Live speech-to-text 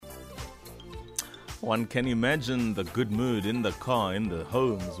One can imagine the good mood in the car, in the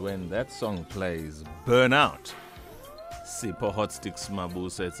homes when that song plays. Burnout. Sipho Hot Sticks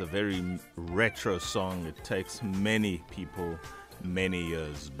Mabusa. It's a very retro song. It takes many people many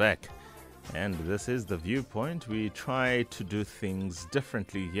years back. And this is The Viewpoint. We try to do things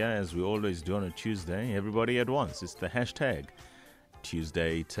differently here, as we always do on a Tuesday. Everybody at once. It's the hashtag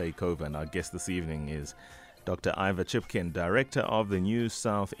Tuesday Takeover. And our guest this evening is Dr. Ivor Chipkin, Director of the New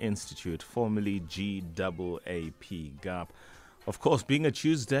South Institute, formerly GAPP, GAPP. Of course, being a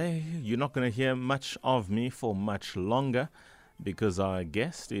Tuesday, you're not going to hear much of me for much longer because our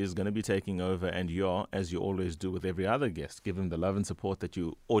guest is going to be taking over, and you're, as you always do with every other guest, give him the love and support that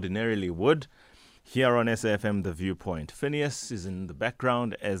you ordinarily would. Here on SAFM, The Viewpoint. Phineas is in the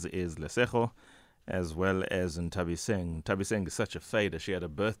background, as is Lesejo, as well as Ntabiseng. Ntabiseng is such a fader. She had a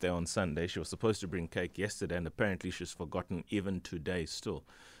birthday on Sunday. She was supposed to bring cake yesterday, and apparently she's forgotten even today still.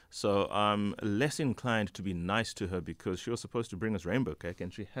 So I'm less inclined to be nice to her because she was supposed to bring us rainbow cake,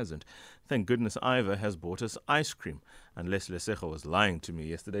 and she hasn't. Thank goodness Ivor has bought us ice cream, unless Lesejo was lying to me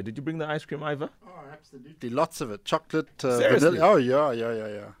yesterday. Did you bring the ice cream, Ivor? Oh, absolutely. Lots of it. Chocolate, Seriously? vanilla. Oh,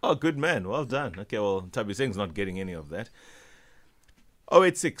 yeah. Oh, good man. Well done. Okay, well, Ntabiseng's not getting any of that.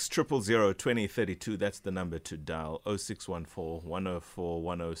 086 000 2032, that's the number to dial. 0614 104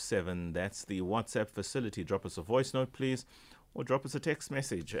 107, that's the WhatsApp facility. Drop us a voice note, please, or drop us a text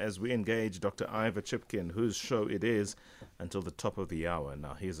message as we engage Dr. Ivor Chipkin, whose show it is until the top of the hour.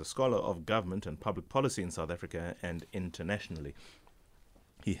 Now, he is a scholar of government and public policy in South Africa and internationally.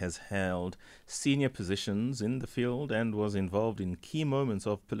 He has held senior positions in the field and was involved in key moments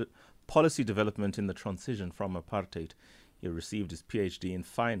of policy development in the transition from apartheid. He received his PhD in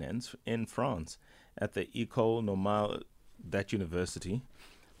finance in France at the École Normale, that university.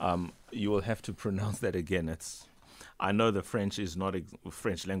 You will have to pronounce that again. I know the French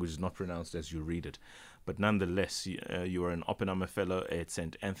language is not pronounced as you read it, but nonetheless, you are an Oppenheimer Fellow at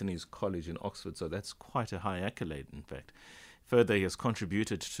St. Anthony's College in Oxford, so that's quite a high accolade, in fact. Further, he has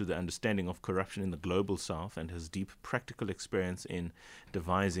contributed to the understanding of corruption in the global south and has deep practical experience in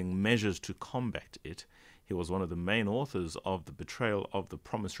devising measures to combat it. He was one of the main authors of the Betrayal of the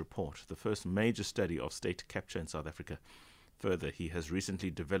Promise Report, the first major study of state capture in South Africa. Further, he has recently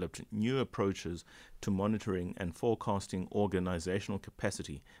developed new approaches to monitoring and forecasting organizational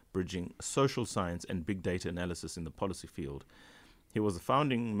capacity, bridging social science and big data analysis in the policy field. He was a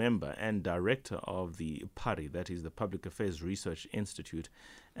founding member and director of the PARI, that is the Public Affairs Research Institute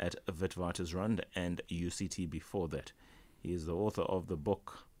at Witwatersrand and UCT before that. He is the author of the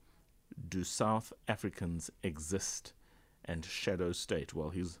book Do South Africans Exist and Shadow State? Well,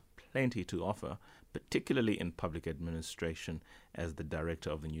 he's plenty to offer, particularly in public administration as the director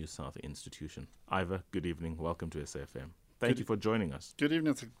of the New South Institution. Ivor, good evening. Welcome to SAFM. Thank you for joining us. Good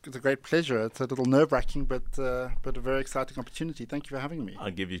evening. It's a great pleasure. It's a little nerve-wracking, but a very exciting opportunity. Thank you for having me.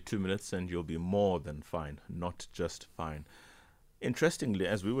 I'll give you 2 minutes and you'll be more than fine, not just fine. Interestingly,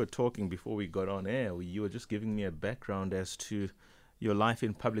 as we were talking before we got on air, you were just giving me a background as to your life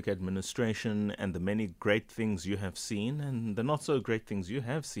in public administration and the many great things you have seen and the not so great things you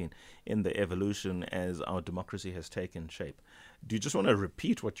have seen in the evolution as our democracy has taken shape. Do you just want to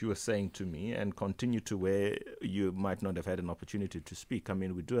repeat what you were saying to me and continue to where you might not have had an opportunity to speak? I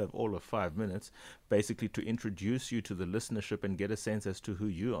mean, we do have all of 5 minutes, basically to introduce you to the listenership and get a sense as to who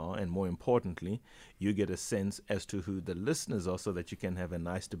you are, and more importantly, you get a sense as to who the listeners are so that you can have a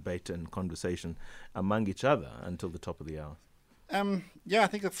nice debate and conversation among each other until the top of the hour. I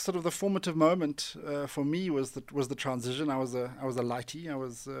think sort of the formative moment for me was the transition. I was a lightie. I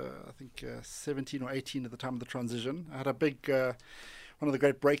was I think 17 or 18 at the time of the transition. I had a big one of the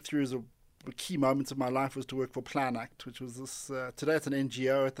great breakthroughs or key moments of my life was to work for Plan Act, which was this. Today it's an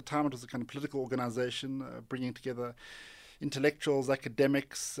NGO. At the time it was a kind of political organisation bringing together intellectuals,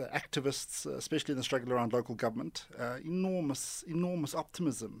 academics, activists, especially in the struggle around local government. Enormous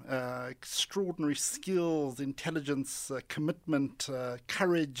optimism, extraordinary skills, intelligence, commitment,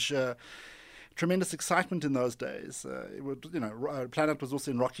 courage, tremendous excitement in those days. Planet was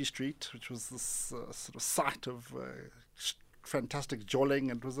also in Rocky Street, which was this sort of site of fantastic jolling.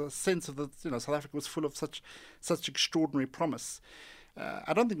 It was a sense of that South Africa was full of such extraordinary promise.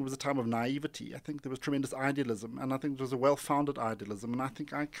 I don't think it was a time of naivety. I think there was tremendous idealism, and I think it was a well-founded idealism, and I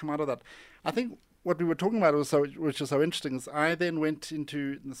think I come out of that. I think what we were talking about which is so interesting, is I then went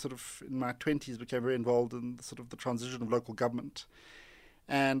into in my 20s, became very involved in the transition of local government,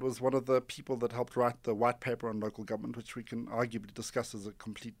 and was one of the people that helped write the white paper on local government, which we can arguably discuss as a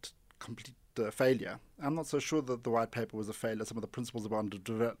complete failure. I'm not so sure that the white paper was a failure. Some of the principles around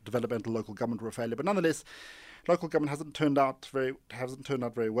developmental local government were a failure, but nonetheless, local government hasn't turned out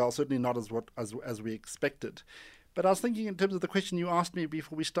very well. Certainly not as we expected. But I was thinking in terms of the question you asked me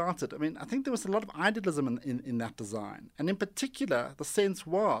before we started. I mean, I think there was a lot of idealism in that design. And in particular, the sense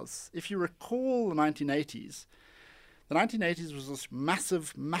was, if you recall the 1980s was this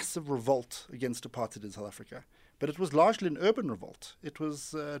massive, massive revolt against apartheid in South Africa. But it was largely an urban revolt. It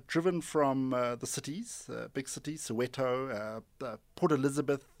was driven from the cities, big cities, Soweto, Port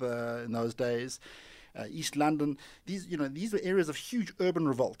Elizabeth in those days, East London. These were areas of huge urban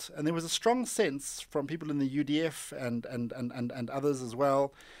revolt, and there was a strong sense from people in the UDF and others as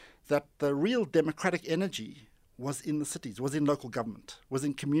well that the real democratic energy was in the cities, was in local government, was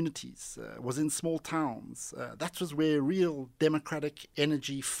in communities, was in small towns. That was where real democratic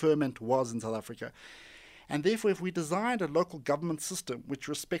energy ferment was in South Africa. And therefore, if we designed a local government system which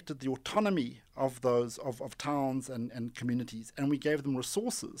respected the autonomy of those of towns and communities, and we gave them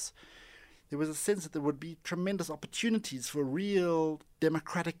resources, there was a sense that there would be tremendous opportunities for real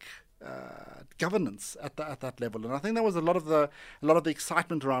democratic governance at that level. And I think that was a lot of the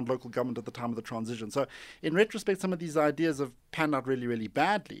excitement around local government at the time of the transition. So in retrospect, some of these ideas have panned out really, really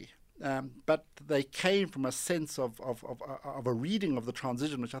badly. But they came from a sense of a reading of the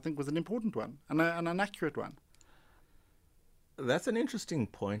transition, which I think was an important one and an accurate one. That's an interesting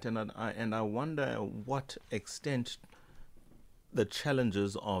point, and I wonder what extent the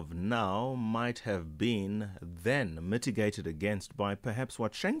challenges of now might have been then mitigated against by perhaps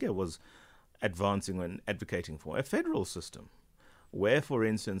what Schenker was advancing and advocating for, a federal system, where, for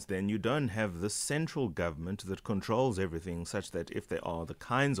instance, then you don't have the central government that controls everything, such that if there are the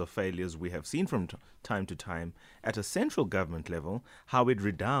kinds of failures we have seen from time to time at a central government level, how it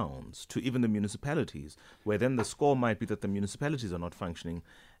redounds to even the municipalities, where then the score might be that the municipalities are not functioning,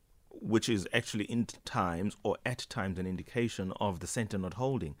 which is actually in times or at times an indication of the centre not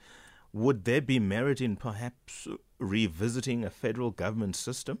holding. Would there be merit in perhaps revisiting a federal government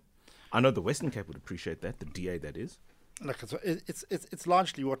system? I know the Western Cape would appreciate that, the DA that is. Look, it's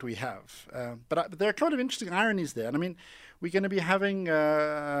largely what we have. But there are kind of interesting ironies there. And I mean, we're going to be having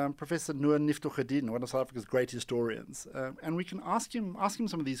Professor Noor Niftochedin, one of South Africa's great historians, and we can ask him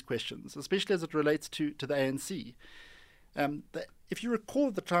some of these questions, especially as it relates to the ANC. If you recall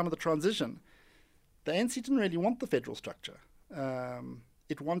at the time of the transition, the ANC didn't really want the federal structure.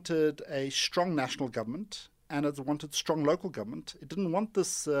 It wanted a strong national government, and it wanted strong local government. It didn't want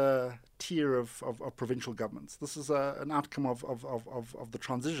this tier of provincial governments. This is an outcome of the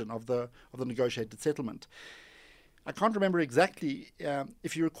transition, of the negotiated settlement. I can't remember exactly.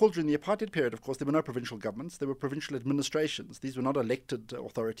 If you recall, during the apartheid period, of course, there were no provincial governments. There were provincial administrations. These were not elected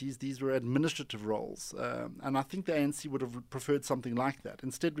authorities. These were administrative roles. And I think the ANC would have preferred something like that.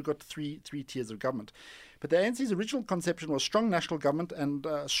 Instead, we got three tiers of government. But the ANC's original conception was strong national government and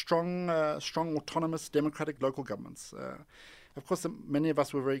strong autonomous democratic local governments. Of course, many of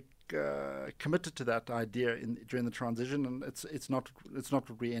us were very committed to that idea during the transition, and it's not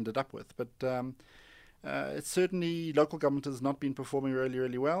what we ended up with. But it's certainly, local government has not been performing really,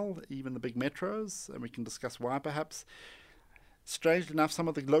 really well, even the big metros, and we can discuss why perhaps. Strangely enough, some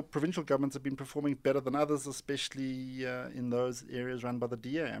of the provincial governments have been performing better than others, especially in those areas run by the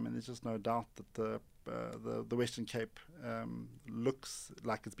DA. I mean, there's just no doubt that the Western Cape looks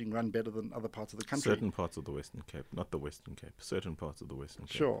like it's being run better than other parts of the country. Certain parts of the Western Cape, not the Western Cape. Certain parts of the Western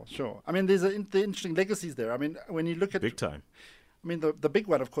Cape. Sure. I mean, there's the interesting legacies there. I mean, when you look at... Big time. I mean, the big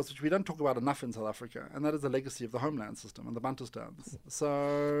one, of course, which we don't talk about enough in South Africa, and that is the legacy of the homeland system and the Bantustans.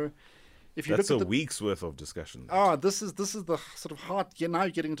 So, if you that's look at a week's worth of discussion. This is the sort of heart. Now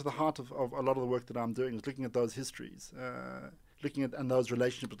you're getting into the heart of a lot of the work that I'm doing, is looking at those histories, looking at and those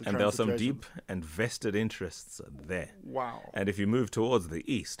relationships with the and current there are some situation. deep and vested interests there. Wow. And if you move towards the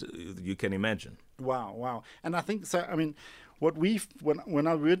east, you can imagine. Wow. And I think so. I mean, what we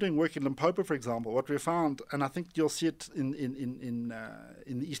were doing work in Limpopo, for example, what we found, and I think you'll see it in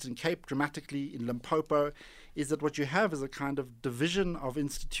the Eastern Cape dramatically in Limpopo, is that what you have is a kind of division of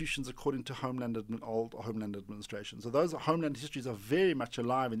institutions according to old homeland administration. So those homeland histories are very much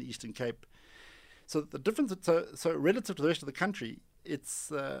alive in the Eastern Cape. So the difference, so relative to the rest of the country, it's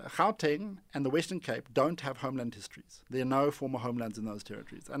Gauteng and the Western Cape don't have homeland histories. There are no former homelands in those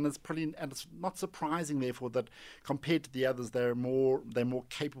territories, and it's not surprising, therefore, that compared to the others, they're more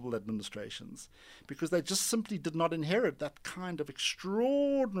capable administrations, because they just simply did not inherit that kind of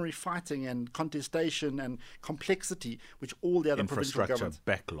extraordinary fighting and contestation and complexity which all the other provincial governments.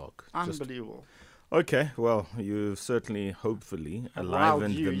 Infrastructure backlog. Unbelievable. Okay, well, you've certainly, hopefully,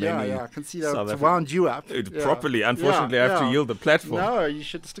 enlivened the many. I can see that it's wound you up. Properly. Unfortunately, I have to yield the platform. No, you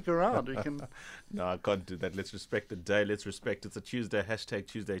should stick around. We can. No, I can't do that. Let's respect the day. Let's respect it's a Tuesday,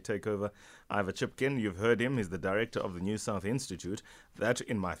 #Tuesday Takeover. Ivor Chipkin, you've heard him. He's the director of the New South Institute. That,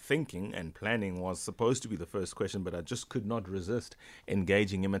 in my thinking and planning, was supposed to be the first question, but I just could not resist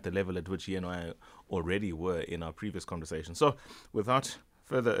engaging him at the level at which he and I already were in our previous conversation. So, without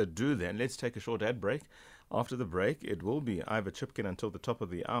further ado then, let's take a short ad break. After the break, it will be Ivor Chipkin until the top of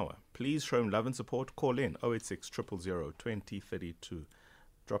the hour. Please show him love and support. Call in 086 000 2032.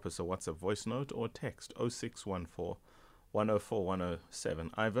 Drop us a WhatsApp voice note or text 0614 104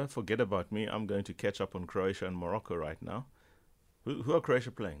 107. Ivor, forget about me. I'm going to catch up on Croatia and Morocco right now. Who are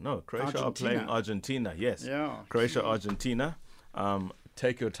Croatia playing? No, Croatia are playing Argentina. Yes. Yeah. Croatia, Argentina.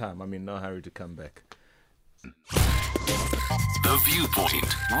 Take your time. I'm in no hurry to come back. The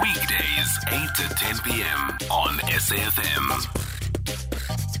Viewpoint, weekdays 8 to 10 p.m. on SAFM.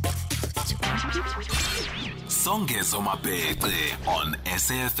 Songezo Mapete on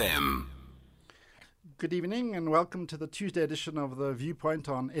SAFM. Good evening and welcome to the Tuesday edition of The Viewpoint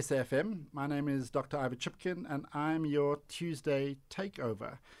on SAFM. My name is Dr. Ivor Chipkin and I'm your Tuesday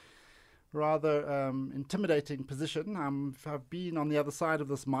takeover. Rather intimidating position. I've been on the other side of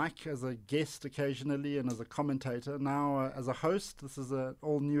this mic as a guest occasionally and as a commentator. Now as a host, this is an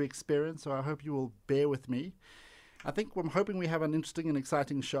all new experience, so I hope you will bear with me. I'm hoping we have an interesting and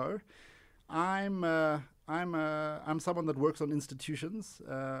exciting show. I'm someone that works on institutions,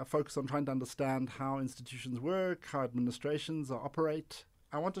 focus on trying to understand how institutions work, how administrations operate.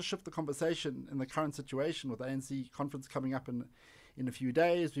 I want to shift the conversation in the current situation with the ANC conference coming up in a few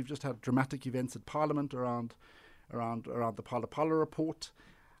days. We've just had dramatic events at Parliament around the Phala report.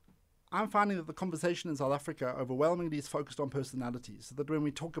 I'm finding that the conversation in South Africa overwhelmingly is focused on personalities, so that when we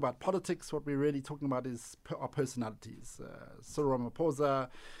talk about politics, what we're really talking about is our personalities. Cyril Ramaphosa,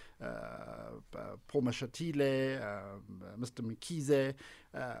 Paul Mashatile, Mr. Mkhize,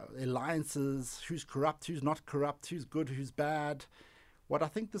 alliances, who's corrupt, who's not corrupt, who's good, who's bad. What I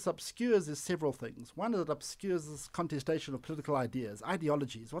think this obscures is several things. One is it obscures this contestation of political ideas,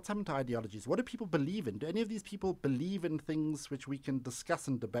 ideologies. What's happened to ideologies? What do people believe in? Do any of these people believe in things which we can discuss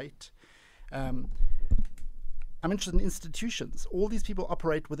and debate? I'm interested in institutions. All these people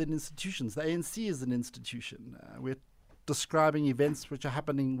operate within institutions. The ANC is an institution. We're describing events which are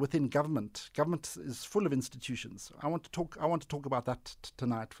happening within government. Government is full of institutions. I want to talk about that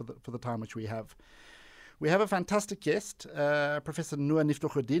tonight for the time which we have. We have a fantastic guest, Professor Noor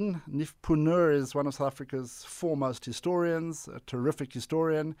Niftogodin. Nif is one of South Africa's foremost historians, a terrific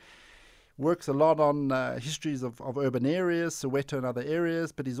historian. Works a lot on histories of urban areas, Soweto and other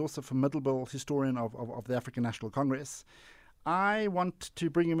areas, but he's also a formidable historian of the African National Congress. I want to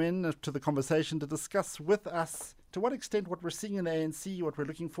bring him in to the conversation to discuss with us to what extent what we're seeing in the ANC, what we're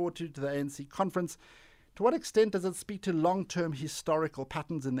looking forward to the ANC conference, to what extent does it speak to long-term historical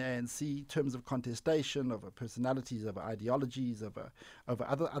patterns in the ANC in terms of contestation, of personalities, of ideologies, of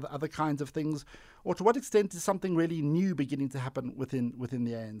other kinds of things, or to what extent is something really new beginning to happen within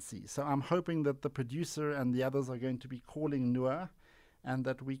the ANC? So I'm hoping that the producer and the others are going to be calling Noor, and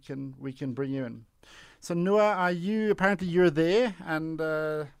that we can bring you in. So Noor, apparently you're there, and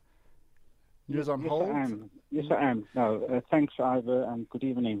Noor's on hold. Yes, I am. No, thanks, Ivor, and good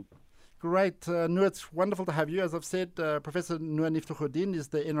evening. Great. Noor, it's wonderful to have you. As I've said, Professor Noor Niftogodin is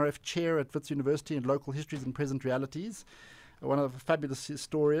the NRF chair at Wits University in Local Histories and Present Realities, one of the fabulous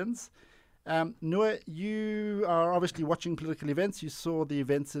historians. Noor, you are obviously watching political events. You saw the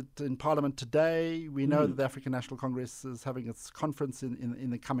events in Parliament today. We know that the African National Congress is having its conference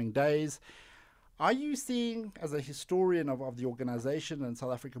in the coming days. Are you seeing, as a historian of the organization and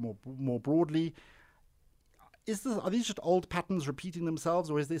South Africa more broadly, are these just old patterns repeating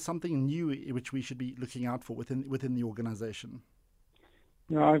themselves, or is there something new which we should be looking out for within the organization?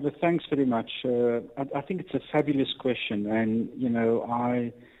 No, Ivor, thanks very much. I think it's a fabulous question, and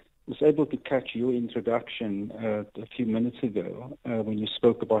I was able to catch your introduction a few minutes ago when you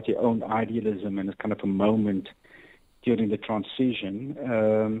spoke about your own idealism and a kind of a moment during the transition.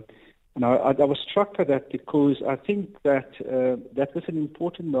 And I was struck by that because I think that that was an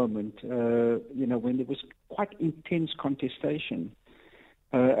important moment, when there was quite intense contestation.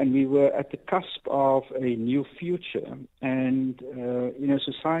 And we were at the cusp of a new future. And,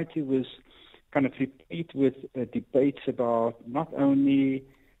 society was kind of replete with debates about not only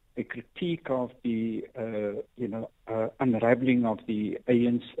a critique of the, unraveling of the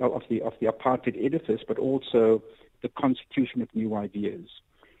ANC, of the apartheid edifice, but also the constitution of new ideas.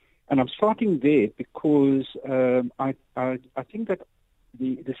 And I'm starting there because I think that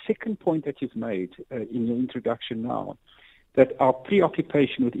the second point that you've made in your introduction now, that our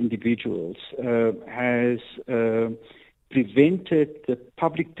preoccupation with individuals has prevented the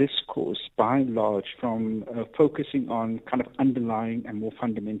public discourse, by and large, from focusing on kind of underlying and more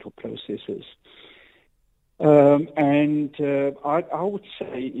fundamental processes. I would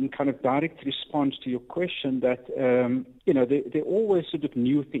say, in kind of direct response to your question, that there are always sort of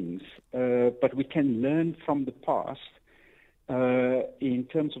new things, but we can learn from the past in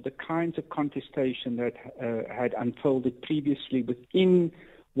terms of the kinds of contestation that had unfolded previously within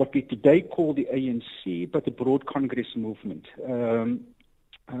what we today call the ANC, but the broad Congress movement.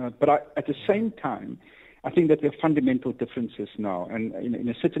 But at the same time, I think that there are fundamental differences now, and in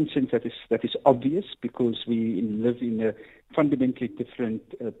a certain sense that is obvious, because we live in a fundamentally different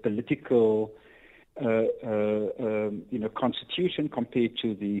political constitution compared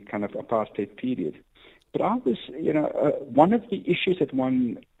to the kind of apartheid period. But one of the issues that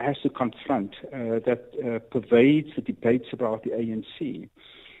one has to confront that pervades the debates about the ANC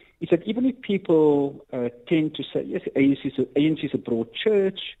is that even if people tend to say, yes, ANC is a broad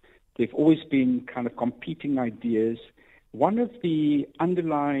church, they've always been kind of competing ideas, one of the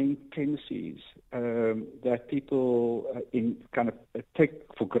underlying premises that people take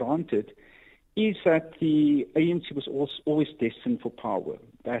for granted is that the ANC was always destined for power.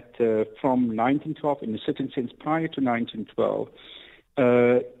 That from 1912, in a certain sense, prior to 1912,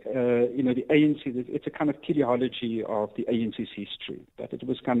 the ANC, it's a kind of teleology of the ANC's history. That it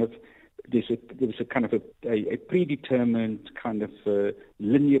was kind of there was a kind of a predetermined kind of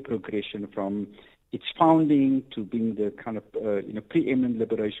linear progression from its founding to being the kind of preeminent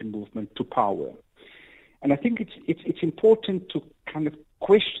liberation movement to power. And I think it's important to kind of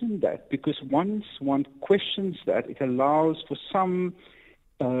question that, because once one questions that, it allows for some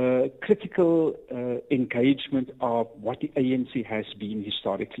critical engagement of what the ANC has been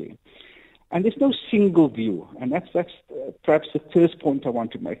historically. And there's no single view, and that's perhaps the first point I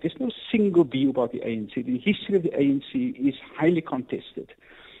want to make. There's no single view about the ANC. The history of the ANC is highly contested.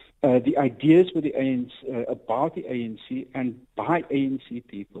 The ideas with the ANC, about the ANC and by ANC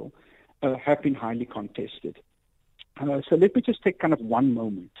people have been highly contested. So let me just take kind of one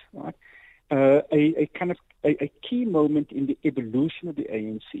moment, right? A key moment in the evolution of the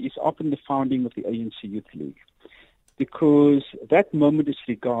ANC is often the founding of the ANC Youth League, because that moment is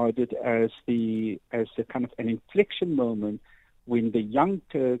regarded as the kind of an inflection moment when the Young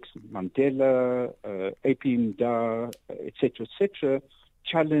Turks, Mandela, AP Mda, etc.,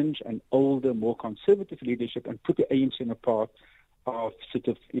 challenge an older, more conservative leadership and put the ANC in a path of sort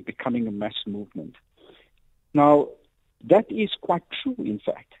of it becoming a mass movement. Now, that is quite true, in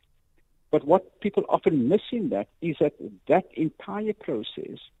fact. But what people often miss in that is that entire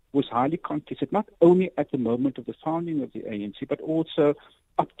process was highly contested, not only at the moment of the founding of the ANC, but also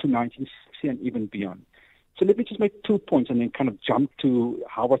up to 1960 and even beyond. So let me just make 2 points and then kind of jump to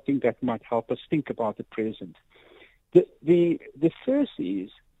how I think that might help us think about the present. The first is,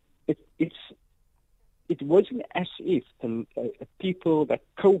 it wasn't as if the people, that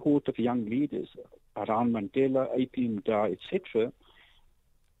cohort of young leaders around Mandela, AP Mda, etc.,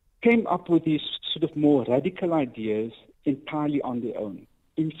 came up with these sort of more radical ideas entirely on their own.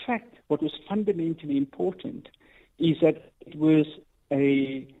 In fact, what was fundamentally important is that it was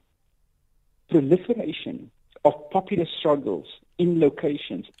a proliferation of popular struggles in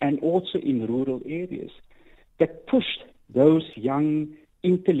locations and also in rural areas that pushed those young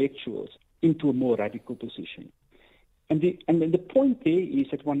intellectuals into a more radical position. And the point there is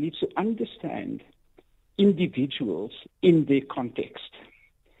that one needs to understand individuals in their context.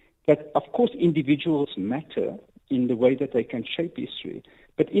 That, of course, individuals matter in the way that they can shape history,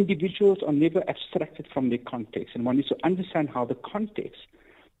 but individuals are never abstracted from their context, and one needs to understand how the context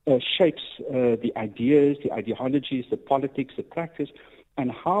shapes the ideas, the ideologies, the politics, the practice,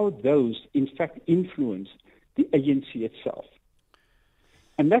 and how those, in fact, influence the ANC itself.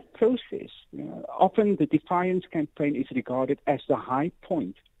 And that process, often the Defiance campaign is regarded as the high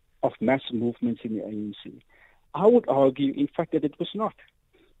point of mass movements in the ANC. I would argue, in fact, that it was not.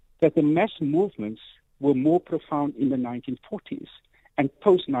 That the mass movements were more profound in the 1940s and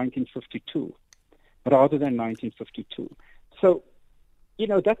post-1952 rather than 1952. So,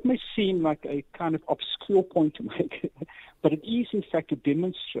 that may seem like a kind of obscure point to make, but it is, in fact, to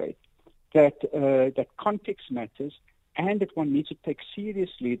demonstrate that context matters and that one needs to take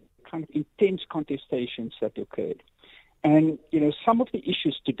seriously the kind of intense contestations that occurred. And, some of the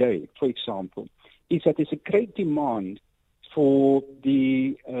issues today, for example, is that there's a great demand for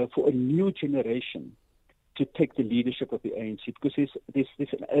a new generation to take the leadership of the ANC, because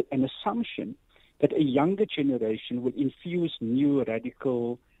there's an assumption that a younger generation will infuse new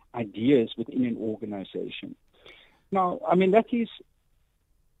radical ideas within an organization. Now, I mean, that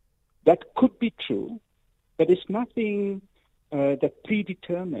could be true, but it's nothing that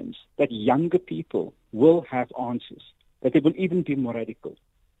predetermines that younger people will have answers, that they will even be more radical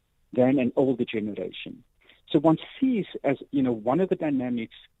than an older generation. So one sees, as one of the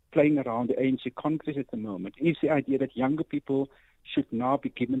dynamics playing around the ANC Congress at the moment is the idea that younger people should now be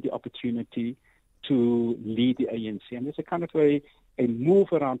given the opportunity to lead the ANC. And there's a kind of a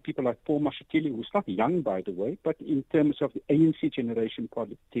move around people like Paul Mashatile, who's not young, by the way, but in terms of the ANC generation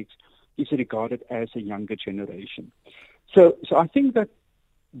politics, is regarded as a younger generation. So I think that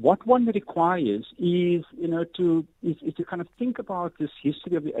what one requires is, to kind of think about this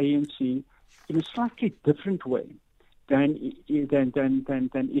history of the ANC in a slightly different way than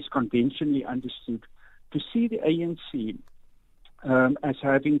is conventionally understood. To see the ANC as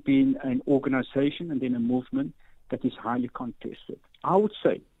having been an organization and then a movement that is highly contested. I would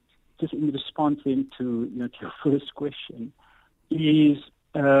say, just in response then to your first question, is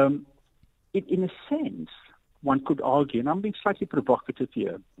in a sense, one could argue, and I'm being slightly provocative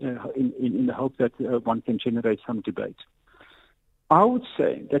here, in the hope that one can generate some debate. I would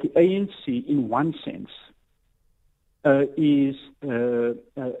say that the ANC, in one sense, is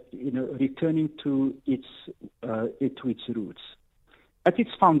returning to its roots. At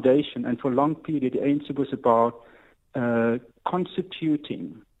its foundation, and for a long period, the ANC was about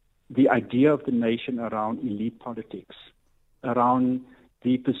constituting the idea of the nation around elite politics, around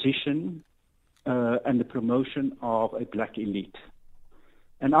the position and the promotion of a black elite.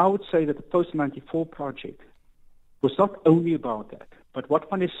 And I would say that the post-94 project was not only about that, but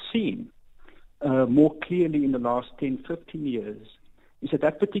what one has seen more clearly in the last 10, 15 years is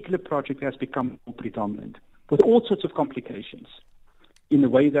that particular project has become more predominant with all sorts of complications in the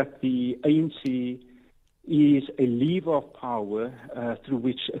way that the ANC is a lever of power through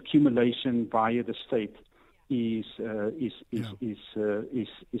which accumulation via the state is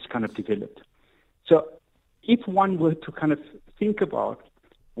kind of developed. So if one were to kind of think about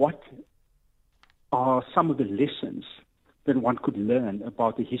what are some of the lessons that one could learn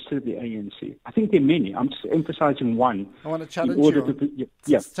about the history of the ANC, I think there are many. I'm just emphasizing one. I want to challenge you.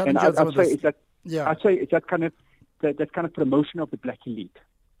 And I'd say it's that kind of promotion of the black elite,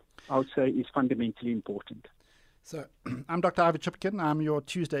 I would say, is fundamentally important. So I'm Dr. Ivor Chipkin. I'm your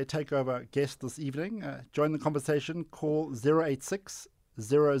Tuesday Takeover guest this evening. Join the conversation. Call 086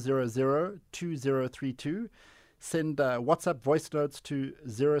 000 2032. Send WhatsApp voice notes to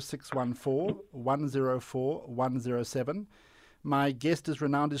 0614 104 107. My guest is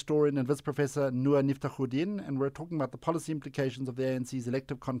renowned historian and vice professor Noor Niftahoudin, and we're talking about the policy implications of the ANC's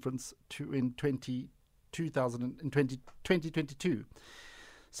elective conference in 2022.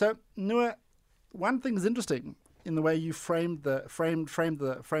 So, Noor, one thing is interesting in the way you framed the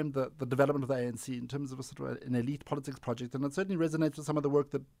development of the ANC in terms of a sort of an elite politics project, and it certainly resonates with some of the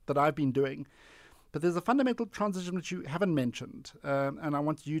work that I've been doing. But there's a fundamental transition which you haven't mentioned, and I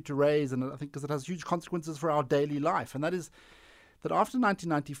want you to raise, and I think because it has huge consequences for our daily life, and that is that after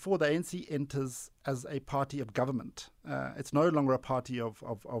 1994, the ANC enters as a party of government. It's no longer a party of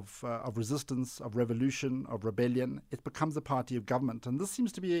resistance, of revolution, of rebellion. It becomes a party of government. And this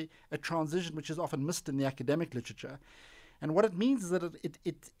seems to be a transition which is often missed in the academic literature. And what it means is that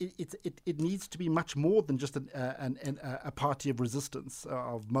it needs to be much more than just a party of resistance,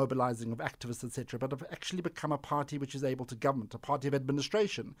 of mobilizing, of activists, etc., but have actually become a party which is able to government, a party of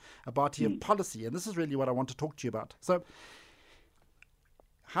administration, a party of policy. And this is really what I want to talk to you about. So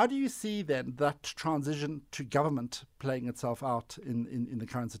how do you see then that transition to government playing itself out in the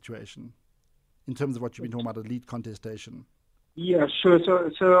current situation in terms of what you've been talking about, elite contestation? Yeah, sure.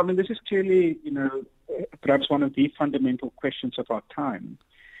 So I mean, this is clearly, perhaps one of the fundamental questions of our time.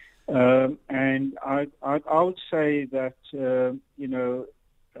 And I would say that,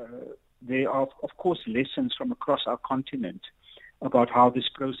 there are, of course, lessons from across our continent about how this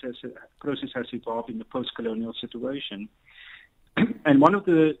process has evolved in the post-colonial situation. And one of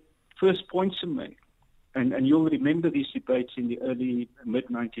the first points to make, and you'll remember these debates in the early,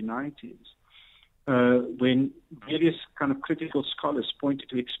 mid-1990s, when various kind of critical scholars pointed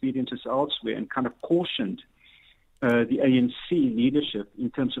to experiences elsewhere and kind of cautioned the ANC leadership in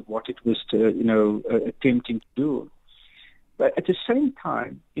terms of what it was attempting to do. But at the same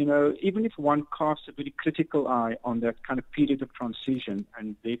time, even if one casts a very critical eye on that kind of period of transition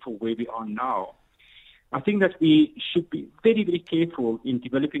and therefore where we are now, I think that we should be very, very careful in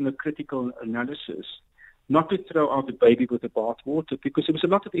developing a critical analysis, not to throw out the baby with the bathwater, because there was a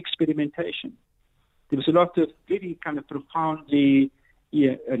lot of experimentation. There was a lot of very kind of profoundly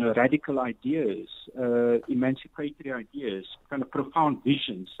radical ideas, emancipatory ideas, kind of profound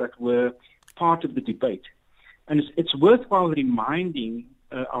visions that were part of the debate. And it's worthwhile reminding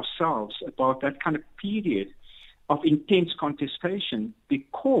ourselves about that kind of period of intense contestation,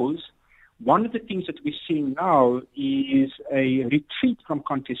 because one of the things that we're seeing now is a retreat from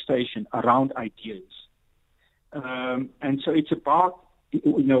contestation around ideas. And so it's about,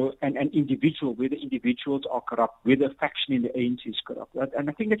 an individual, whether individuals are corrupt, whether a faction in the ANC is corrupt. And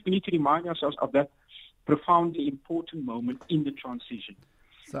I think that we need to remind ourselves of that profoundly important moment in the transition.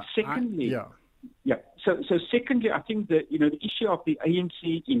 So secondly, secondly, I think that, the issue of the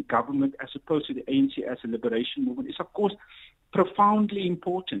ANC in government as opposed to the ANC as a liberation movement is, of course, profoundly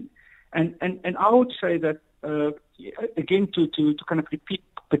important. And I would say that, again, to kind of repeat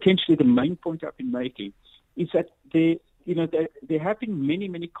potentially the main point I've been making, is that there have been many,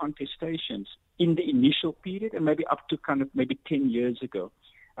 many contestations in the initial period and maybe up to kind of maybe 10 years ago.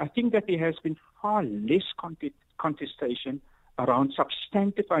 I think that there has been far less contestation around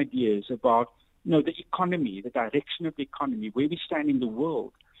substantive ideas about, the economy, the direction of the economy, where we stand in the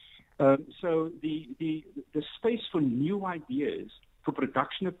world. So the space for new ideas, for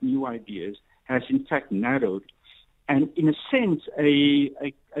production of new ideas, has in fact narrowed, and in a sense, a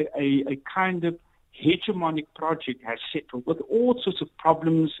kind of hegemonic project has settled with all sorts of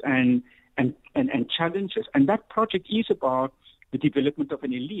problems and challenges, and that project is about the development of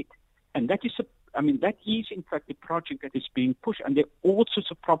an elite, and that is in fact the project that is being pushed, and there are all sorts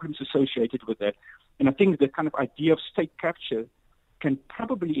of problems associated with that. And I think the kind of idea of state capture can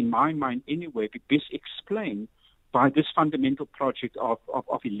probably, in my mind anyway, be best explained by this fundamental project of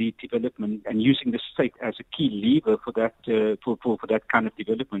elite development and using the state as a key lever for that for that kind of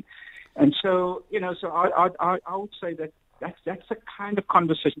development. And so, I would say that that's a kind of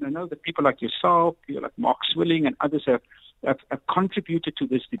conversation. I know that people like yourself, people like Mark Swilling and others have contributed to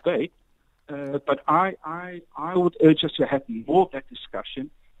this debate. But I would urge us to have more of that discussion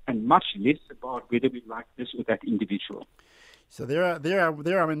and much less about whether we like this or that individual. So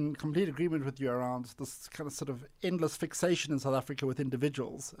I'm in complete agreement with you around this kind of sort of endless fixation in South Africa with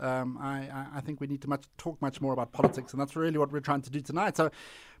individuals. I think we need to talk much more about politics, and that's really what we're trying to do tonight. So,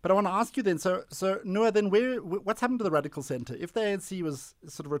 but I want to ask you then. So Noah, then what's happened to the radical centre? If the ANC was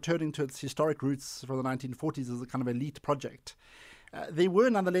sort of returning to its historic roots from the 1940s as a kind of elite project, they were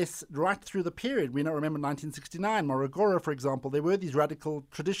nonetheless right through the period. We now remember 1969, Morogoro, for example. There were these radical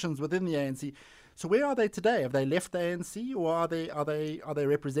traditions within the ANC. So where are they today? Have they left the ANC, or are they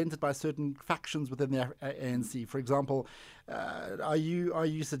represented by certain factions within the ANC? For example, are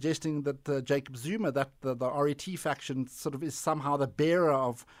you suggesting that Jacob Zuma, that the RET faction, sort of is somehow the bearer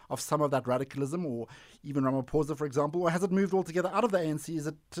of some of that radicalism, or even Ramaphosa, for example, or has it moved altogether out of the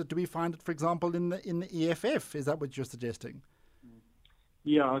ANC? Do we find it, for example, in the EFF? Is that what you're suggesting?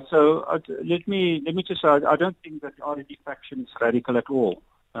 Yeah. So let me just say, I don't think that the RET faction is radical at all.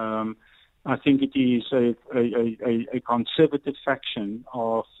 I think it is a conservative faction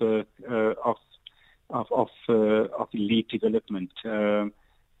of elite development,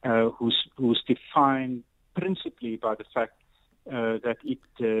 who's defined principally by the fact that it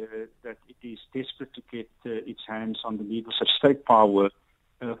is desperate to get its hands on the levers of state power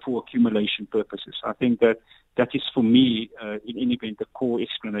for accumulation purposes. I think that is, for me, in any event, the core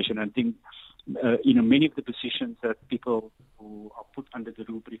explanation. I think many of the positions that people who are put under the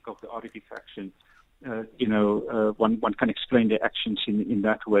rubric of the RET faction, one can explain their actions in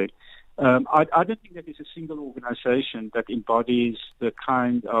that way. I don't think that there's a single organization that embodies the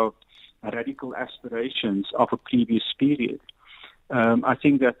kind of radical aspirations of a previous period. I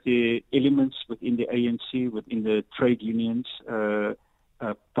think that the elements within the ANC, within the trade unions,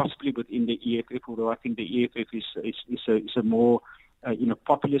 possibly within the EFF, although I think the EFF is a more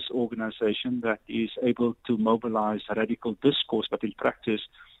populist organization that is able to mobilize radical discourse, but in practice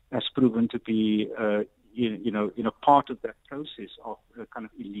has proven to be, part of that process of kind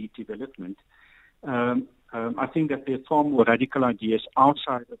of elite development. I think that there are far more radical ideas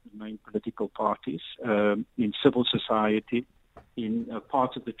outside of the main political parties, in civil society, in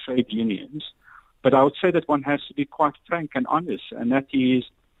parts of the trade unions. But I would say that one has to be quite frank and honest, and that is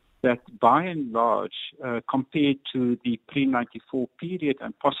that by and large, compared to the pre-94 period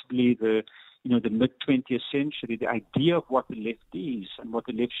and possibly the mid-20th century, the idea of what the left is and what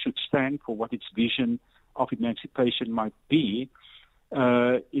the left should stand for, what its vision of emancipation might be,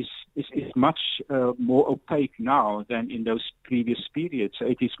 is much more opaque now than in those previous periods. So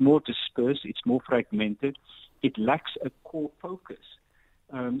it is more dispersed, it's more fragmented, it lacks a core focus.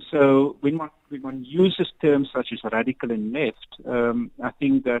 So when one uses terms such as radical and left, I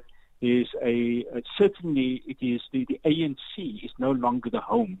think that There's certainly it is the ANC is no longer the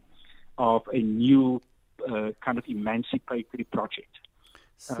home of a new kind of emancipatory project.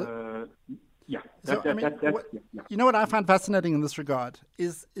 You know what I find fascinating in this regard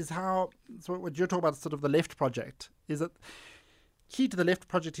is how, so what you're talking about, sort of the left project, is that key to the left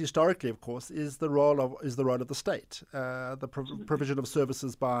project historically, of course, is the role of the state, the provision of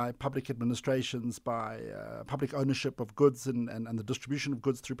services by public administrations, by public ownership of goods and the distribution of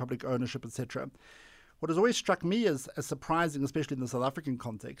goods through public ownership, etc. What has always struck me as surprising, especially in the South African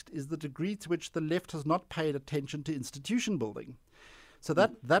context, is the degree to which the left has not paid attention to institution building. So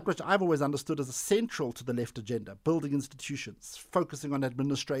that which I've always understood as essential to the left agenda, building institutions, focusing on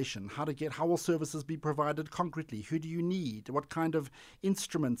administration, how will services be provided concretely, who do you need, what kind of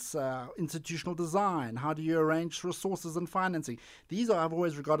instruments, institutional design, how do you arrange resources and financing. These I've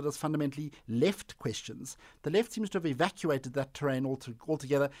always regarded as fundamentally left questions. The left seems to have evacuated that terrain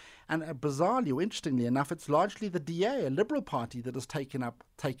altogether, and bizarrely or interestingly enough, it's largely the DA, a Liberal Party, that has taken up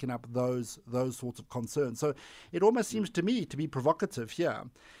those sorts of concerns. So it almost seems to me to be provocative here,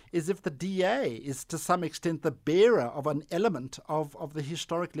 is if the DA is to some extent the bearer of an element of the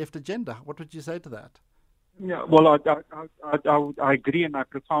historic left agenda. What would you say to that? Yeah, well, I agree and I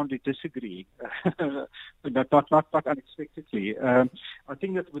profoundly disagree, but not unexpectedly. I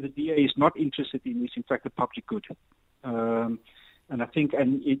think that what the DA is not interested in is, in fact, the public good. And I think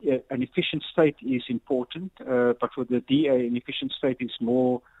an efficient state is important, but for the DA, an efficient state is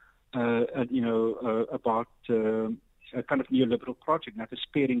more, about a kind of neoliberal project that is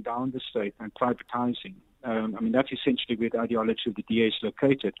paring down the state and privatizing. That's essentially where the ideology of the DA is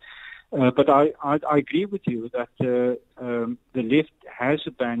located. But I agree with you that the left has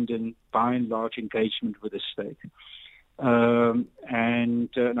abandoned, by and large, engagement with the state. And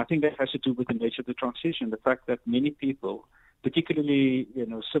I think that has to do with the nature of the transition, the fact that many people, particularly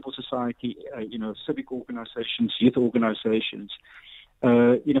civil society, civic organizations, youth organizations,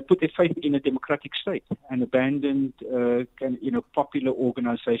 put their faith in a democratic state and abandoned, popular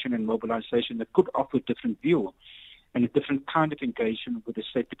organization and mobilization that could offer a different view and a different kind of engagement with the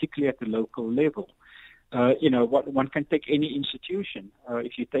state, particularly at the local level. One can take any institution.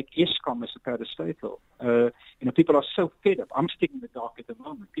 If you take ESCOM as a parastatal, people are so fed up. I'm sticking in the dark at the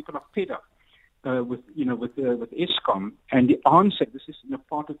moment. People are fed up with ESCOM, and the answer. This is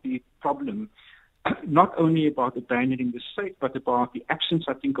part of the problem. Not only about abandoning the state, but about the absence,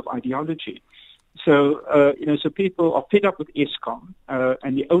 I think, of ideology. So, so people are fed up with ESCOM,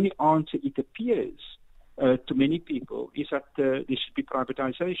 and the only answer, it appears, to many people, is that there should be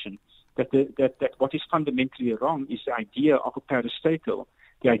privatization. That what is fundamentally wrong is the idea of a parastatal,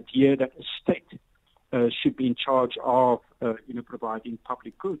 the idea that a state should be in charge of, providing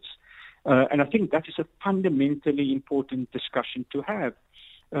public goods. And I think that is a fundamentally important discussion to have.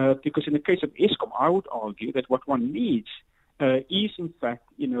 Because in the case of ESCOM, I would argue that what one needs is, in fact,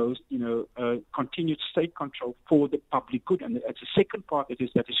 continued state control for the public good. And that's the second part that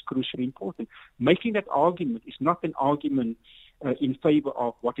is crucially important. Making that argument is not an argument in favor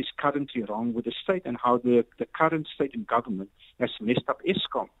of what is currently wrong with the state and how the current state and government has messed up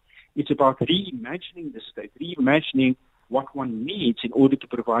ESCOM. It's about reimagining the state, reimagining what one needs in order to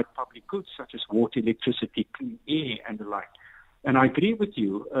provide public goods such as water, electricity, clean air, and the like. And I agree with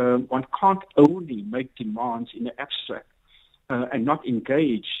you. One can't only make demands in the abstract and not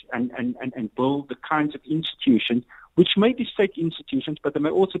engage and build the kinds of institutions, which may be state institutions, but they may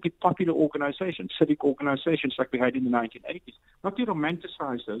also be popular organizations, civic organizations like we had in the 1980s. Not to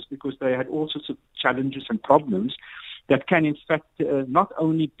romanticize those, because they had all sorts of challenges and problems that can, in fact, not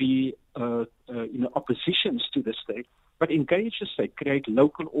only be oppositions to the state, but engage the state, create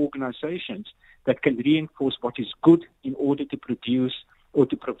local organizations that can reinforce what is good in order to produce or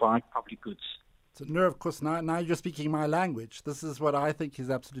to provide public goods. So, no, of course, now you're speaking my language. This is what I think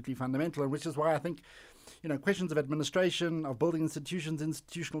is absolutely fundamental, and which is why I think, questions of administration, of building institutions,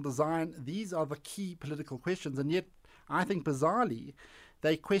 institutional design, these are the key political questions. And yet, I think bizarrely,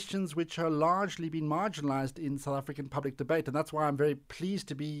 they're questions which are largely been marginalized in South African public debate. And that's why I'm very pleased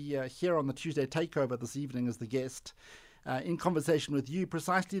to be here on the Tuesday Takeover this evening as the guest, in conversation with you,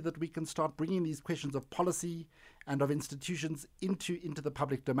 precisely that we can start bringing these questions of policy and of institutions into the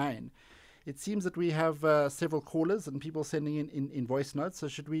public domain. It seems that we have several callers and people sending in voice notes, so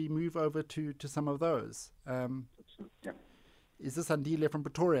should we move over to some of those? Yeah. Is this Andile from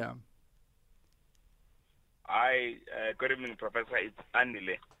Pretoria? Hi, good evening, Professor. It's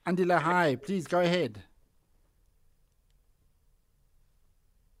Andile. Andile, hi. Please go ahead.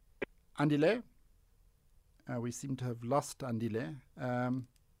 Andile? We seem to have lost Andile.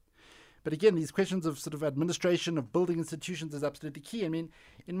 But again, these questions of sort of administration, of building institutions is absolutely key. I mean,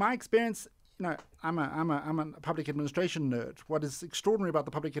 in my experience, I'm a public administration nerd. What is extraordinary about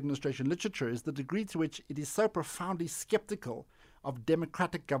the public administration literature is the degree to which it is so profoundly skeptical of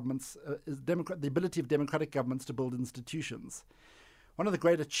democratic governments, the ability of democratic governments to build institutions. One of the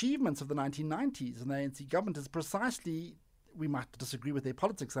great achievements of the 1990s in the ANC government is precisely, we might disagree with their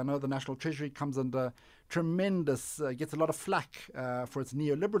politics. I know the National Treasury comes under tremendous, gets a lot of flack for its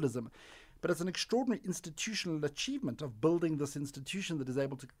neoliberalism. But it's an extraordinary institutional achievement of building this institution that is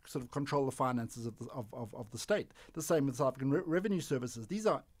able to sort of control the finances of the state. The same with South African revenue services. These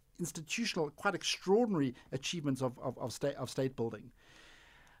are institutional, quite extraordinary achievements of state building.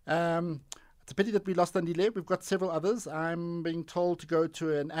 It's a pity that we lost Andile. We've got several others. I'm being told to go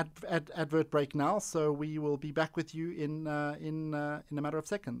to an advert break now, so we will be back with you in a matter of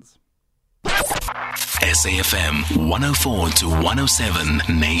seconds. SAFM 104 to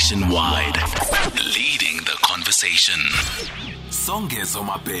 107 nationwide. Leading the conversation. Songezo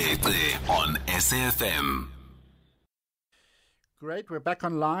Mapete on SAFM. Great, we're back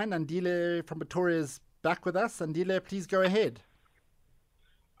online. Andile from Pretoria is back with us. Andile, please go ahead.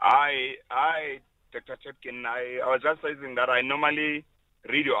 I, Dr. Chipkin, I was just saying that I normally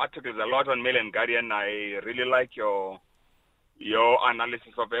read your articles a lot on Mail and Guardian. I really like your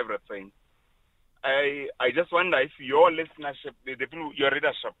analysis of everything. I just wonder if your listenership, the people, your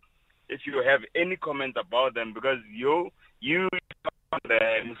readership, if you have any comment about them, because you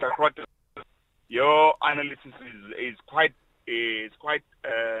Mr. Crotty, your analysis is quite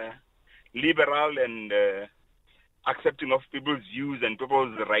liberal and accepting of people's views and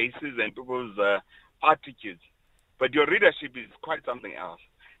people's races and people's attitudes. But your readership is quite something else.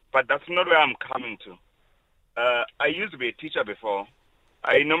 But that's not where I'm coming to. I used to be a teacher before.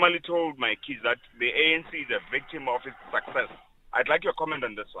 I normally told my kids that the ANC is a victim of its success. I'd like your comment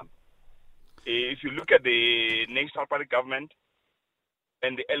on this one. If you look at the National Party government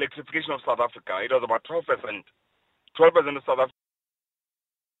and the electrification of South Africa, it was about 12%. 12% of South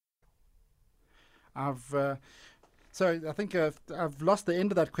Africa. So I think I've lost the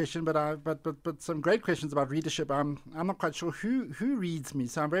end of that question, but some great questions about readership. I'm not quite sure who reads me,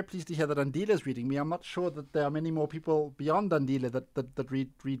 so I'm very pleased to hear that Andile is reading me. I'm not sure that there are many more people beyond Andile that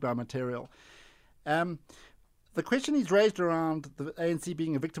read my material. The question he's raised around the ANC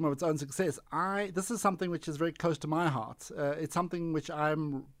being a victim of its own success, this is something which is very close to my heart. It's something which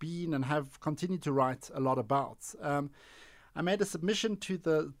I'm been and have continued to write a lot about. I made a submission to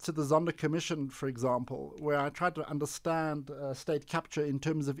the Zondo Commission, for example, where I tried to understand state capture in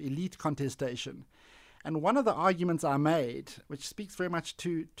terms of elite contestation. And one of the arguments I made, which speaks very much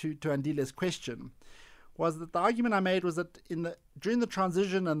to Andile's question, was that the argument I made was that during the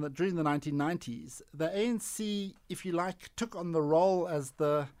transition and during the 1990s, the ANC, if you like, took on the role as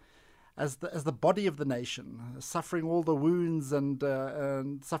the body of the nation, suffering all the wounds and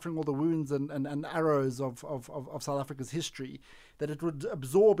arrows of South Africa's history, that it would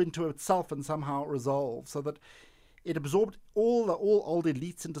absorb into itself and somehow resolve, so that it absorbed all old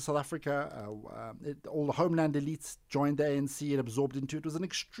elites into South Africa. All the homeland elites joined the ANC. It absorbed into it. It was an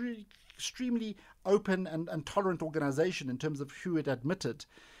extremely open and tolerant organization in terms of who it admitted.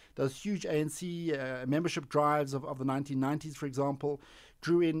 Those huge ANC membership drives of the 1990s, for example,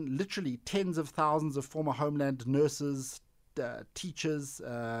 drew in literally tens of thousands of former homeland nurses, teachers,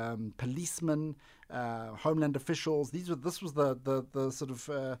 policemen, homeland officials. This was the sort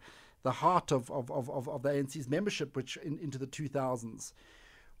of the heart of the ANC's membership, which into the 2000s.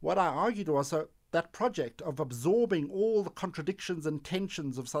 What I argued was that project of absorbing all the contradictions and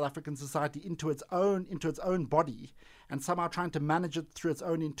tensions of South African society into its own body, and somehow trying to manage it through its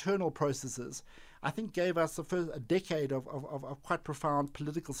own internal processes, I think gave us a decade of quite profound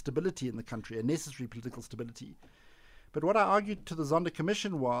political stability in the country, a necessary political stability. But what I argued to the Zondo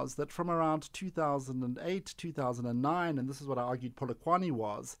Commission was that from around 2008, 2009, and this is what I argued Polokwane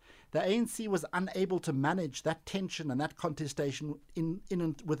was, the ANC was unable to manage that tension and that contestation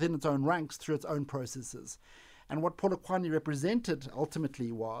within its own ranks through its own processes. And what Polokwane represented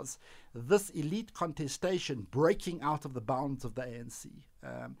ultimately was this elite contestation breaking out of the bounds of the ANC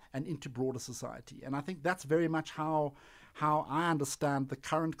and into broader society. And I think that's very much how I understand the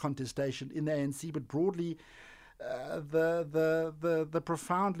current contestation in the ANC, but broadly the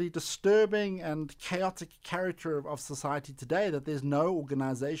profoundly disturbing and chaotic character of society today, that there's no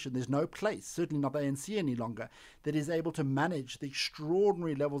organization, there's no place, certainly not the ANC any longer, that is able to manage the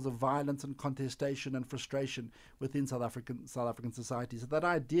extraordinary levels of violence and contestation and frustration within South African society. So that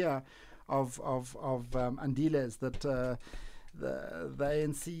idea of Andile's that the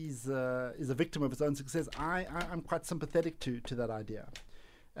ANC is a victim of its own success, I'm quite sympathetic to that idea.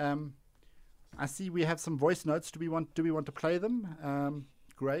 I see we have some voice notes. Do we want to play them?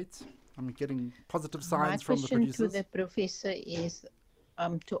 Great. I'm getting positive signs from the producers. My question to the professor is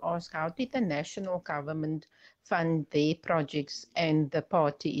to ask, how did the national government fund their projects and the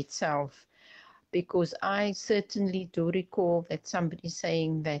party itself? Because I certainly do recall that somebody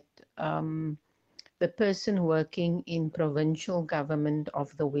saying that the person working in provincial government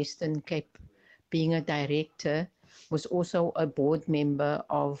of the Western Cape, being a director, was also a board member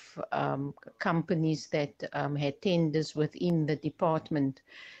of companies that had tenders within the department.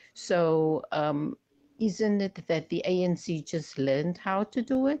 So isn't it that the ANC just learned how to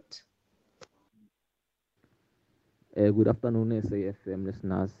do it? Good afternoon, SAFM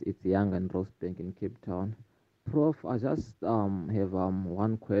listeners. It's Young and Rosebank in Cape Town. Prof, I just have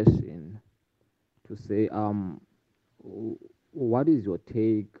one question to say. What is your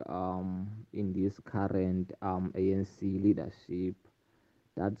take in this current ANC leadership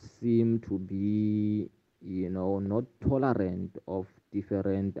that seem to be, not tolerant of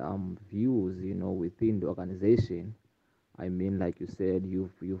different views, within the organization? I mean, like you said,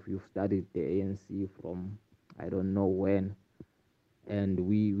 you've studied the ANC from I don't know when, and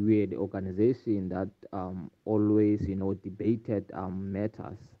we're the organization that always, debated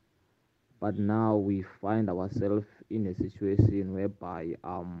matters. But now we find ourselves in a situation whereby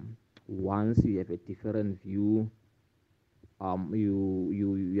once you have a different view,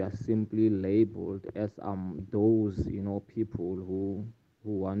 you are simply labeled as those people who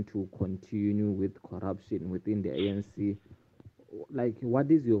want to continue with corruption within the ANC. Like, what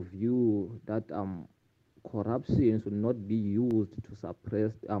is your view that corruption should not be used to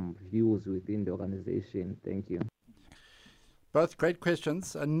suppress views within the organization? Thank you. Both great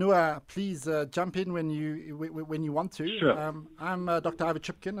questions. Nua, please jump in when you want to. Sure. I'm Dr. Ivor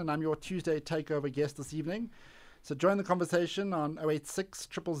Chipkin, and I'm your Tuesday takeover guest this evening. So join the conversation on 086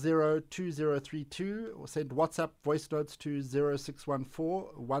 000 2032 or send WhatsApp voice notes to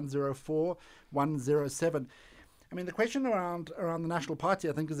 0614 104 107. I mean, the question around the National Party,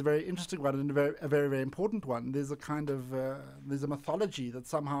 I think, is a very interesting one and a very, very important one. There's a kind of there's a mythology that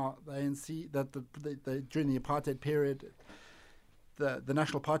somehow the ANC, that during the apartheid period, the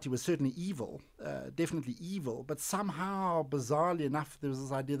National Party was certainly evil, definitely evil, but somehow, bizarrely enough, there was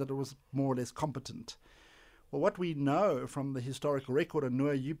this idea that it was more or less competent. Well, what we know from the historical record, and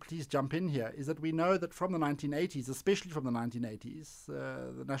Noah, you please jump in here, is that we know that from the 1980s, especially from the 1980s,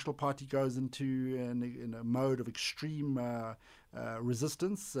 the National Party goes into in a mode of extreme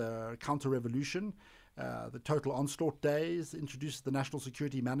resistance, counter-revolution. The total onslaught days introduces the National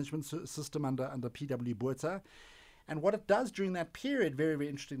Security Management System under P.W. Botha. And what it does during that period, very, very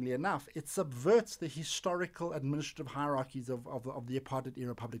interestingly enough, it subverts the historical administrative hierarchies of the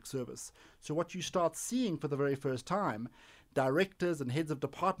apartheid-era public service. So what you start seeing for the very first time, directors and heads of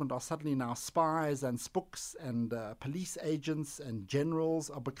department are suddenly now spies and spooks, and police agents and generals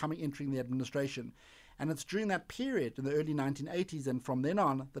are entering the administration. And it's during that period, in the early 1980s and from then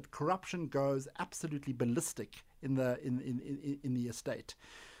on, that corruption goes absolutely ballistic in the estate.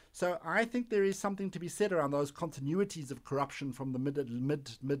 So I think there is something to be said around those continuities of corruption from the mid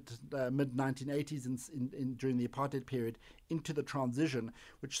 1980s during the apartheid period into the transition,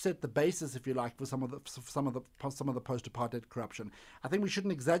 which set the basis, if you like, for some of the post-apartheid corruption. I think we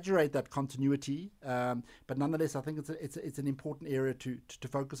shouldn't exaggerate that continuity, but nonetheless, I think it's an important area to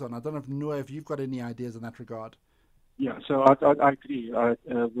focus on. I don't know, Noah, if you've got any ideas in that regard. Yeah, so I agree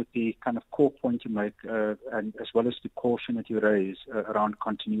with the kind of core point you make, and as well as the caution that you raise around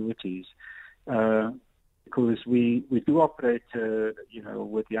continuities, because we do operate,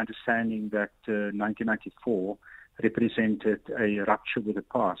 with the understanding that 1994 represented a rupture with the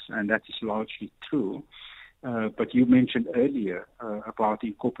past, and that is largely true. But you mentioned earlier about the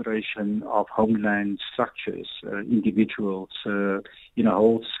incorporation of homeland structures, individuals,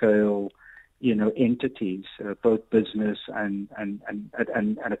 whole-scale, entities, both business and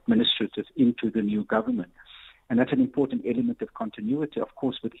administrative, into the new government. And that's an important element of continuity, of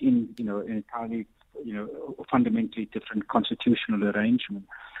course, within, an entirely, fundamentally different constitutional arrangement.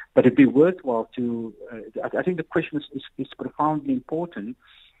 But it'd be worthwhile to, I think the question is profoundly important,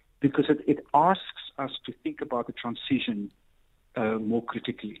 because it asks us to think about the transition more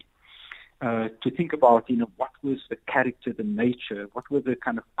critically. To think about, what was the character, the nature, what were the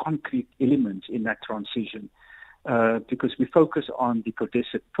kind of concrete elements in that transition? Because we focus on the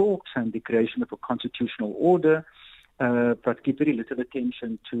contested talks and the creation of a constitutional order, but give very little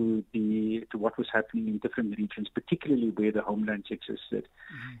attention to what was happening in different regions, particularly where the homelands existed.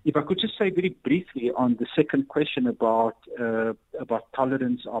 Mm-hmm. If I could just say very briefly on the second question about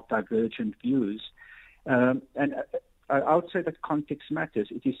tolerance of divergent views, and I would say that context matters.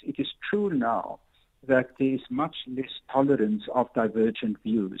 It is true now that there is much less tolerance of divergent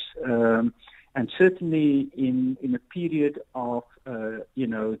views. And certainly in a period of,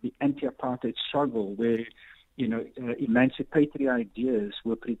 the anti-apartheid struggle where, emancipatory ideas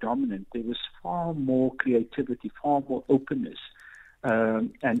were predominant, there was far more creativity, far more openness,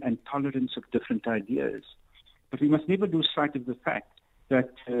 and tolerance of different ideas. But we must never lose sight of the fact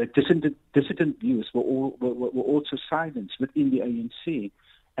that dissident views were also silenced within the ANC.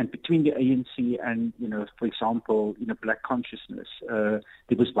 And between the ANC and, for example, black consciousness,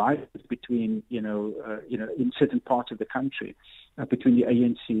 there was violence between, in certain parts of the country, between the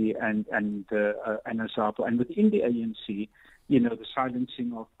ANC and Azabo. And within the ANC, the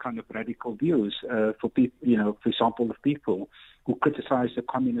silencing of kind of radical views for people, for example, of people who criticized the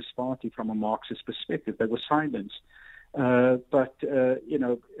Communist Party from a Marxist perspective. They were silenced. But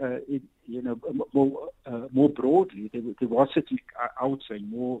more broadly, there was, I would say,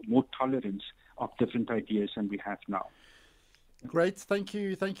 more tolerance of different ideas than we have now. Great, thank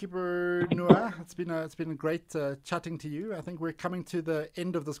you, Bernua. It's been a great chatting to you. I think we're coming to the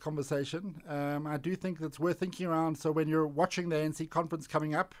end of this conversation. I do think that's worth thinking around. So when you're watching the ANC conference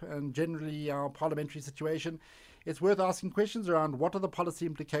coming up, and generally our parliamentary situation, it's worth asking questions around what are the policy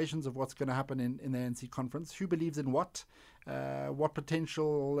implications of what's going to happen in the ANC conference, who believes in what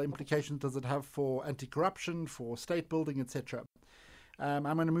potential implications does it have for anti-corruption, for state building, etc. I'm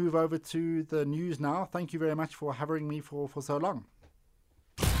going to move over to the news now. Thank you very much for having me for so long.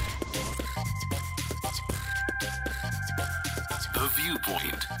 The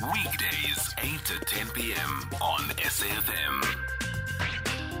Viewpoint, weekdays 8 to 10 p.m. on SAFM.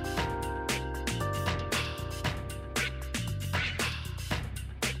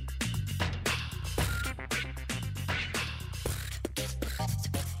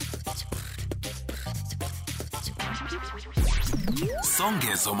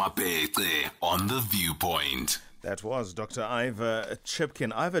 Songezo Mapete on The Viewpoint. That was Dr. Ivor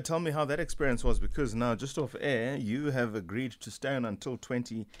Chipkin. Ivor, tell me how that experience was, because now, just off air, you have agreed to stay on until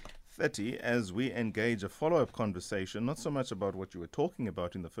 2030 as we engage a follow-up conversation, not so much about what you were talking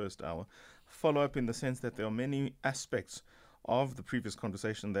about in the first hour, follow-up in the sense that there are many aspects of the previous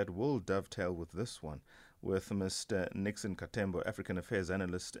conversation that will dovetail with this one, with Mr. Nixon Katembo, African Affairs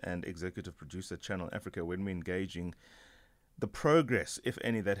Analyst and Executive Producer, Channel Africa, when we're engaging the progress, if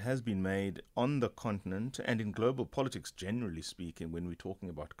any, that has been made on the continent and in global politics, generally speaking, when we're talking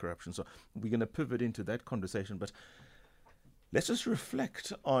about corruption. So we're going to pivot into that conversation, but let's just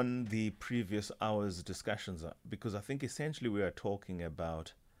reflect on the previous hour's discussions, because I think essentially we are talking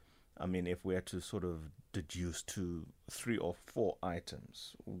about, if we had to sort of deduce to 3 or 4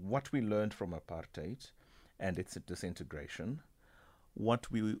 items, what we learned from apartheid and its disintegration,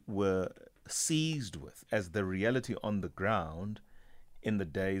 what we were seized with as the reality on the ground in the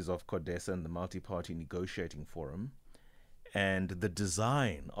days of CODESA and the multi-party negotiating forum, and the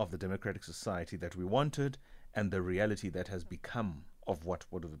design of the democratic society that we wanted and the reality that has become of what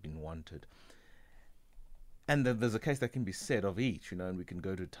would have been wanted. And there's a case that can be said of each, and we can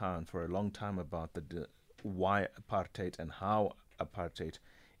go to town for a long time about why apartheid and how apartheid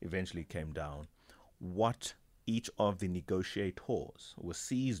eventually came down, what each of the negotiators were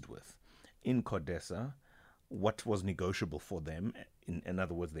seized with in CODESA, what was negotiable for them, in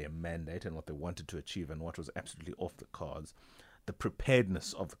other words, their mandate and what they wanted to achieve and what was absolutely off the cards, the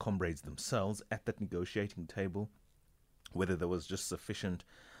preparedness of the comrades themselves at that negotiating table, whether there was just sufficient,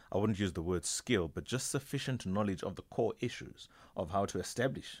 I wouldn't use the word skill, but just sufficient knowledge of the core issues of how to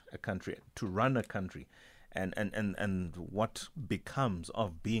establish a country, to run a country, and what becomes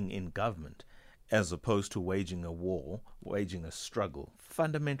of being in government, as opposed to waging a war, waging a struggle,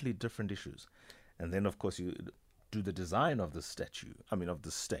 fundamentally different issues. And then, of course, you do the design of the of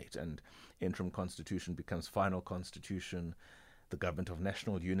the state, and interim constitution becomes final constitution, the government of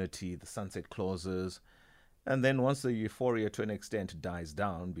national unity, the sunset clauses. And then once the euphoria to an extent dies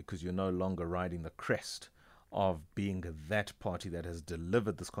down, because you're no longer riding the crest of being that party that has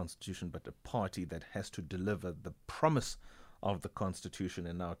delivered this constitution, but a party that has to deliver the promise of the constitution,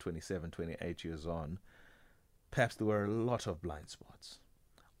 and now 27, 28 years on, perhaps there were a lot of blind spots.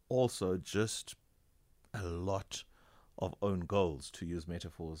 Also, just a lot of own goals, to use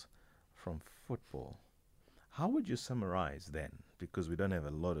metaphors from football. How would you summarize then, because we don't have a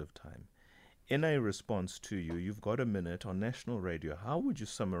lot of time, in a response to you've got a minute on national radio, how would you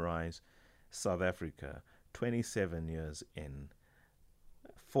summarize South Africa 27 years in?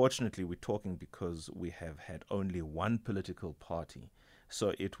 Fortunately, we're talking because we have had only one political party,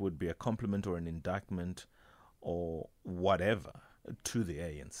 so it would be a compliment or an indictment or whatever to the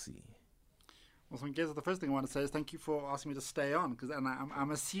ANC. Also, Ngeza, the first thing I want to say is thank you for asking me to stay on, because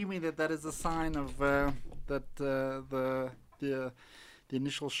I'm assuming that is a sign of that the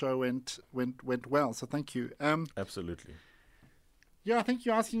initial show went well. So thank you. Absolutely. Yeah, I think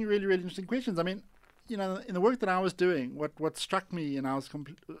you're asking really, really interesting questions. I mean, in the work that I was doing, what struck me and I was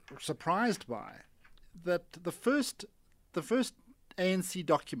surprised by, that the first ANC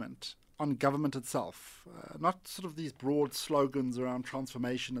document on government itself, not sort of these broad slogans around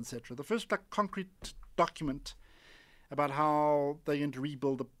transformation, etc. The first concrete document about how they're going to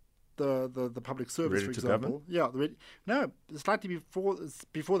rebuild the public service, for example. No, slightly before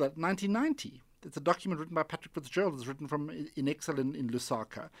that, 1990. It's a document written by Patrick Fitzgerald. It's written from in exile in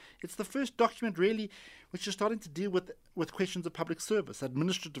Lusaka. It's the first document really which is starting to deal with questions of public service,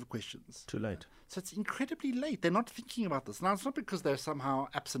 administrative questions. Too late. So it's incredibly late. They're not thinking about this. Now, it's not because they're somehow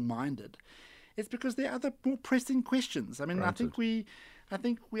absent-minded. It's because there are other more pressing questions. I mean, Granted. I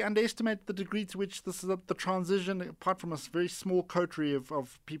think we underestimate the degree to which this is the transition, apart from a very small coterie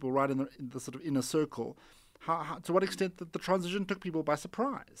of people right in the sort of inner circle. How, to what extent that the transition took people by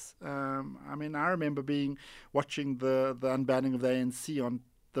surprise. I mean, I remember watching the unbanning of the ANC on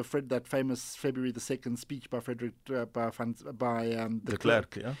that famous February the 2nd speech by Frederick de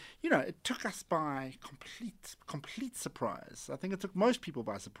Klerk. Yeah. It took us by complete surprise. I think it took most people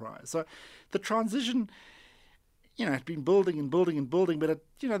by surprise. So the transition, had been building and building and building, but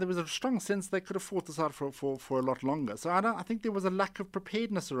there was a strong sense they could have fought this out for a lot longer. So I think there was a lack of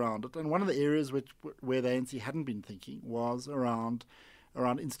preparedness around it. And one of the areas where the ANC hadn't been thinking was around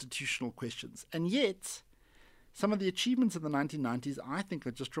institutional questions. And yet, some of the achievements in the 1990s, I think,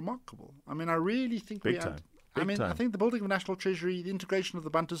 are just remarkable. I mean, I really think I think the building of a national treasury, the integration of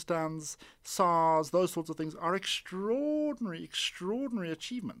the Bantustans, SARS, those sorts of things are extraordinary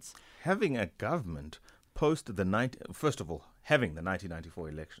achievements. Having a government first of all, having the 1994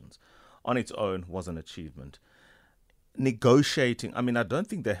 elections on its own was an achievement. Negotiating, I mean, I don't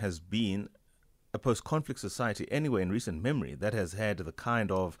think there has been a post-conflict society anywhere in recent memory that has had the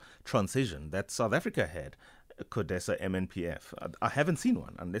kind of transition that South Africa had. CODESA, MNPF. I haven't seen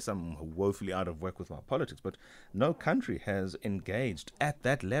one, unless I'm woefully out of work with my politics, but no country has engaged at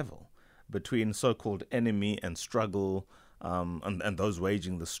that level between so-called enemy and struggle, and those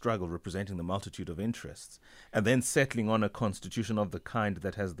waging the struggle, representing the multitude of interests, and then settling on a constitution of the kind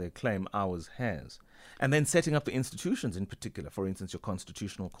that has their claim ours has, and then setting up the institutions in particular, for instance, your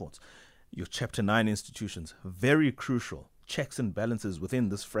constitutional courts, your Chapter 9 institutions, very crucial checks and balances within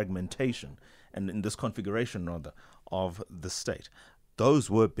this fragmentation and in this configuration, rather, of the state. Those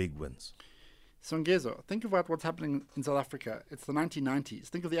were big wins. So, Ngezo, think about what's happening in South Africa. It's the 1990s.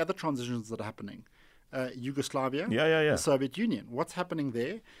 Think of the other transitions that are happening. Yugoslavia, the Soviet Union. What's happening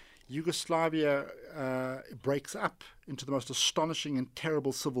there? Yugoslavia breaks up into the most astonishing and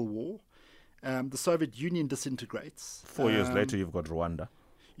terrible civil war. The Soviet Union disintegrates. 4 years later, you've got Rwanda.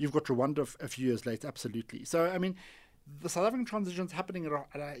 You've got Rwanda a few years later, absolutely. So, I mean, the South African transition is happening at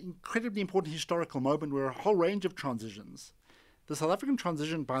an incredibly important historical moment where a whole range of transitions. The South African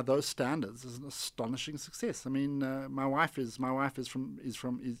transition, by those standards, is an astonishing success. I mean, my wife is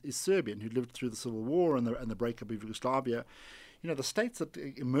Serbian, who lived through the Civil War and the breakup of Yugoslavia. The states that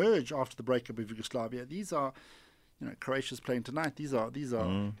emerge after the breakup of Yugoslavia, these are, Croatia's playing tonight. These are.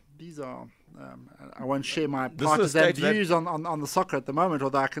 I won't share my partisan views on the soccer at the moment,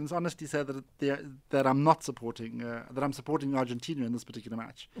 although I can honestly say that I'm not supporting that I'm supporting Argentina in this particular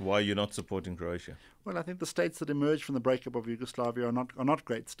match. Why are you not supporting Croatia? Well, I think the states that emerged from the breakup of Yugoslavia are not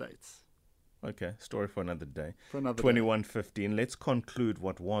great states. Okay, story for another day. 21:15. Let's conclude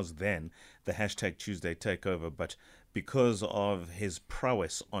what was then the hashtag Tuesday takeover, but because of his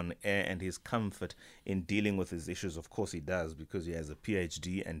prowess on air and his comfort in dealing with his issues, of course he does, because he has a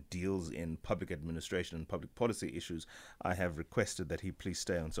PhD and deals in public administration and public policy issues, I have requested that he please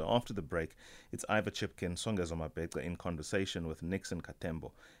stay on. So after the break, it's Ivor Chipkin, Songezo Mabeka, in conversation with Nixon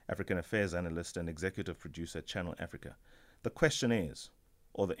Katembo, African Affairs Analyst and Executive Producer at Channel Africa. The question is,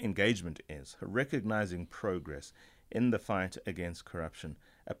 or the engagement is, recognizing progress in the fight against corruption,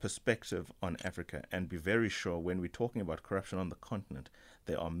 a perspective on Africa, and be very sure when we're talking about corruption on the continent,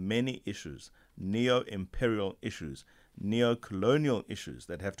 there are many issues, neo-imperial issues, neo-colonial issues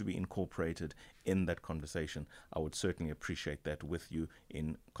that have to be incorporated in that conversation. I would certainly appreciate that with you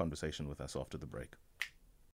in conversation with us after the break.